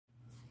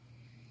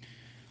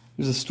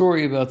There's a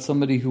story about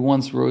somebody who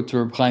once wrote to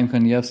Reb Chaim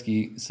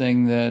Kanievsky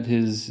saying that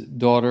his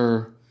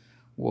daughter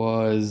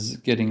was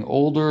getting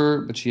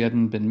older, but she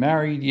hadn't been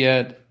married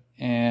yet,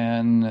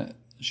 and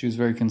she was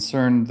very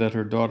concerned that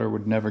her daughter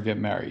would never get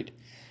married.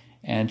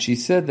 And she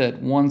said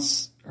that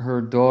once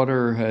her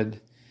daughter had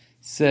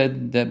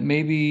said that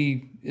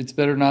maybe it's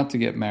better not to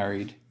get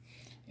married,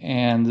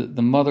 and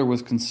the mother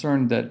was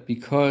concerned that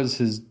because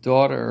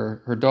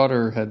her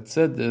daughter had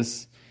said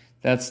this,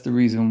 that's the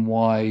reason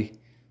why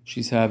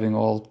she's having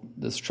all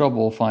this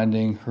trouble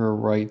finding her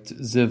right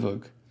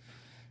zivug.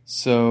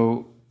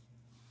 So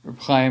Reb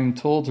Chaim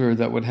told her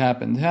that what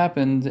happened,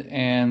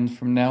 and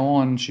from now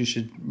on she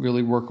should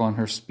really work on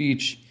her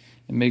speech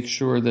and make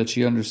sure that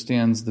she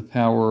understands the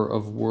power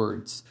of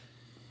words.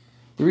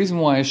 The reason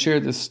why I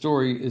shared this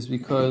story is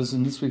because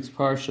in this week's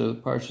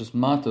Parshas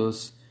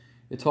Matos,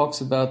 it talks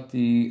about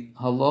the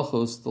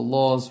halachos, the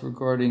laws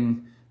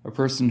regarding a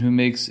person who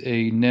makes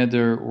a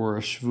neder or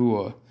a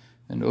shvuah,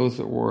 an oath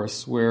or a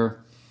swear.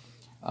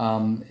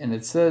 And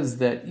it says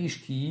that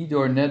ish ki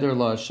yidor neder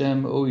la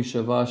Hashem o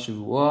yishava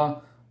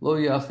shvuah lo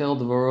yachel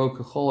devaro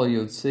kechol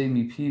hayotzei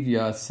mipiv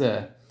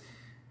yaseh.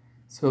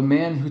 So a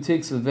man who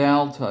takes a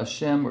vow to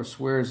Hashem or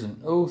swears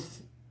an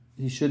oath,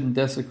 he shouldn't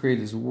desecrate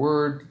his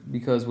word,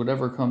 because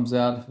whatever comes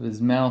out of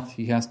his mouth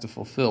he has to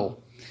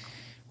fulfill,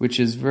 which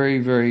is very,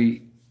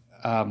 very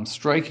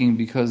striking,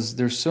 because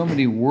there's so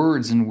many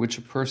words in which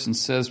a person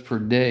says per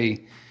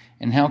day.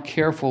 And how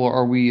careful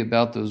are we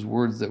about those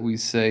words that we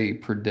say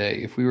per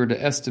day? If we were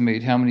to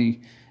estimate how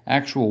many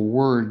actual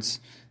words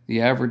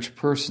the average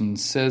person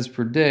says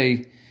per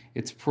day,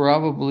 it's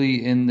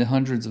probably in the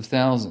hundreds of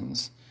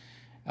thousands.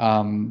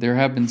 There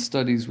have been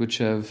studies which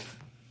have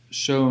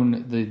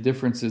shown the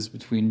differences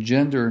between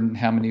gender and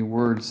how many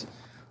words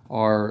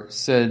are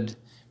said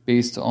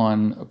based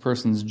on a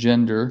person's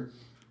gender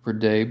per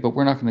day, but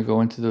we're not going to go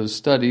into those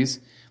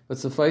studies. But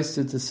suffice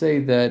it to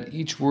say that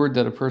each word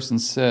that a person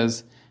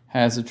says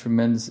has a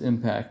tremendous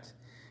impact.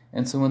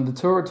 And so when the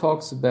Torah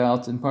talks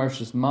about, in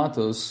Parshas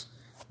Matos,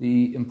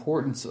 the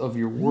importance of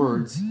your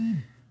words,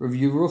 Rav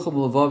Yerucham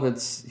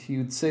Levovitz, he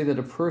would say that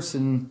a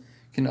person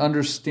can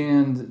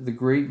understand the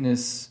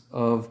greatness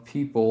of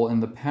people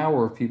and the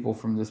power of people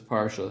from this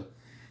parsha,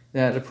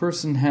 that a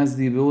person has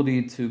the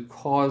ability to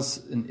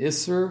cause an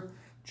isser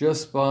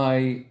just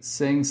by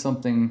saying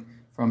something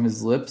from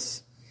his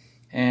lips,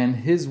 and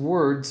his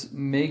words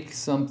make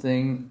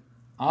something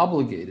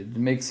obligated. It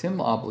makes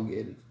him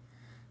obligated.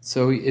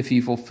 So if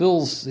he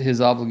fulfills his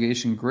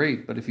obligation,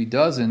 great. But if he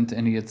doesn't,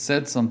 and he had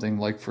said something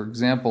like, for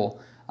example,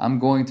 I'm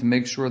going to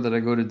make sure that I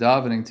go to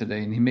davening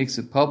today, and he makes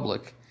it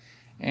public,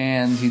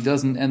 and he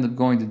doesn't end up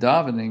going to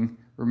davening,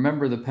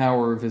 remember the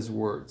power of his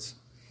words.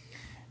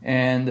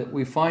 And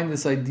we find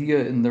this idea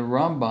in the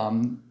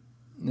Rambam,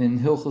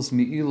 in Hilchos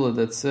Me'ilah,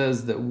 that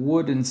says that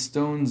wood and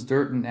stones,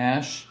 dirt and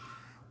ash,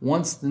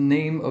 once the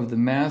name of the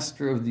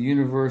Master of the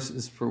universe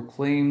is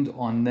proclaimed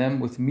on them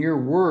with mere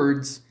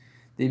words,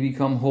 they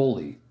become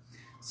holy.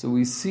 So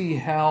we see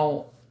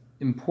how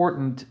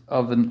important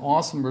of an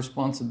awesome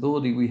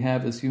responsibility we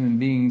have as human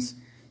beings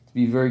to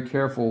be very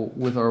careful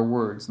with our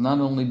words.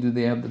 Not only do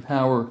they have the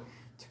power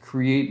to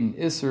create an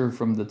isser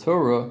from the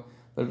Torah,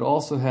 but it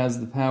also has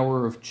the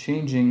power of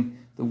changing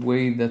the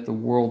way that the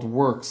world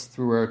works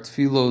through our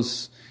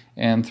tefillos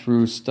and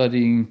through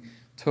studying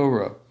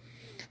Torah.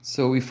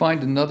 So we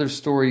find another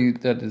story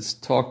that is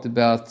talked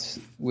about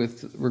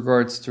with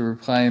regards to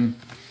Reb Chaim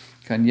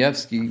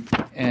Kanievsky,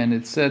 and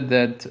it said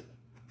that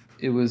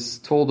it was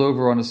told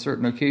over on a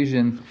certain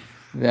occasion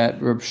that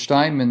Reb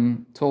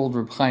Steinman told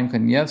Reb Chaim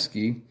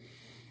Kanievsky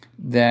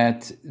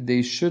that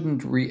they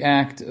shouldn't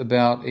react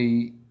about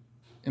a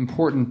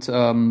important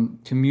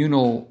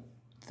communal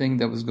thing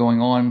that was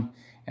going on,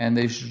 and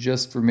they should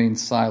just remain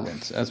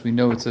silent. As we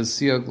know, it says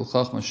Siag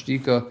l'chachma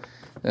shtika,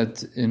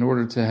 that in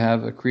order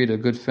to create a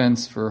good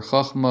fence for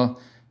chachma,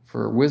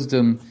 for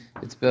wisdom,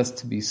 it's best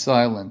to be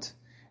silent.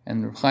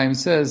 And Reb Chaim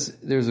says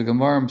there's a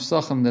Gemara in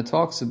Pesachim that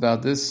talks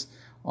about this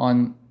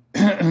on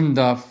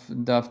Daf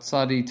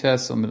Tzadi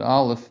Tes Amud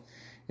Aleph.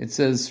 It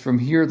says, from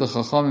here the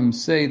Chachamim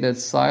say that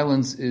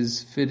silence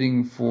is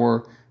fitting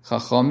for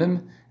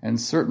Chachamim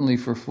and certainly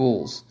for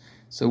fools.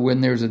 So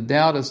when there's a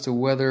doubt as to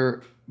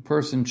whether a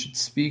person should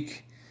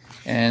speak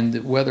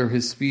and whether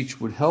his speech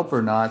would help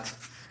or not,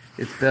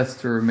 it's best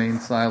to remain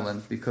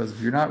silent, because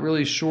if you're not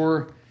really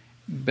sure,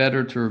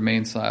 better to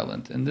remain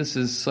silent. And this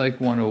is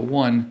Psych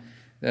 101,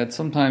 that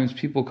sometimes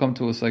people come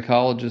to a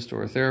psychologist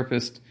or a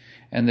therapist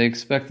and they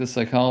expect the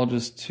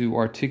psychologist to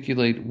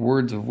articulate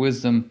words of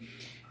wisdom.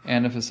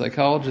 And if a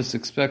psychologist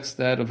expects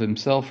that of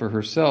himself or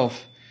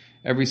herself,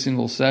 every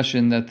single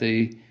session that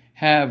they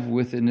have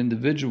with an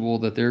individual,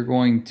 that they're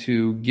going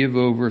to give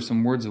over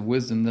some words of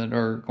wisdom that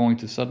are going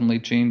to suddenly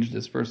change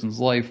this person's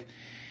life,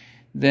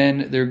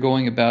 then they're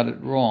going about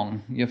it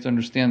wrong. You have to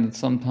understand that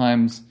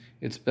sometimes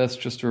it's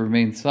best just to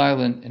remain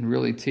silent and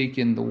really take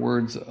in the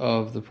words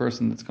of the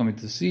person that's coming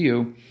to see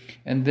you,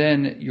 and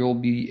then you'll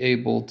be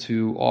able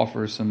to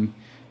offer some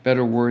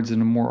better words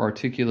in a more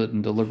articulate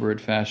and deliberate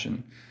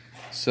fashion.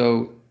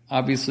 So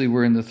Obviously,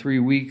 we're in the 3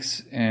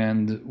 weeks,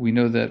 and we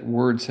know that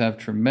words have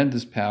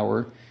tremendous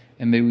power,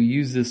 and may we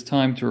use this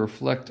time to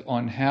reflect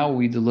on how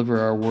we deliver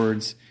our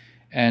words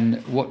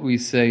and what we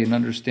say, and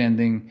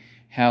understanding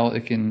how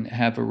it can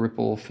have a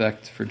ripple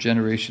effect for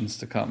generations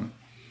to come.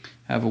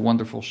 Have a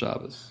wonderful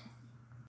Shabbos.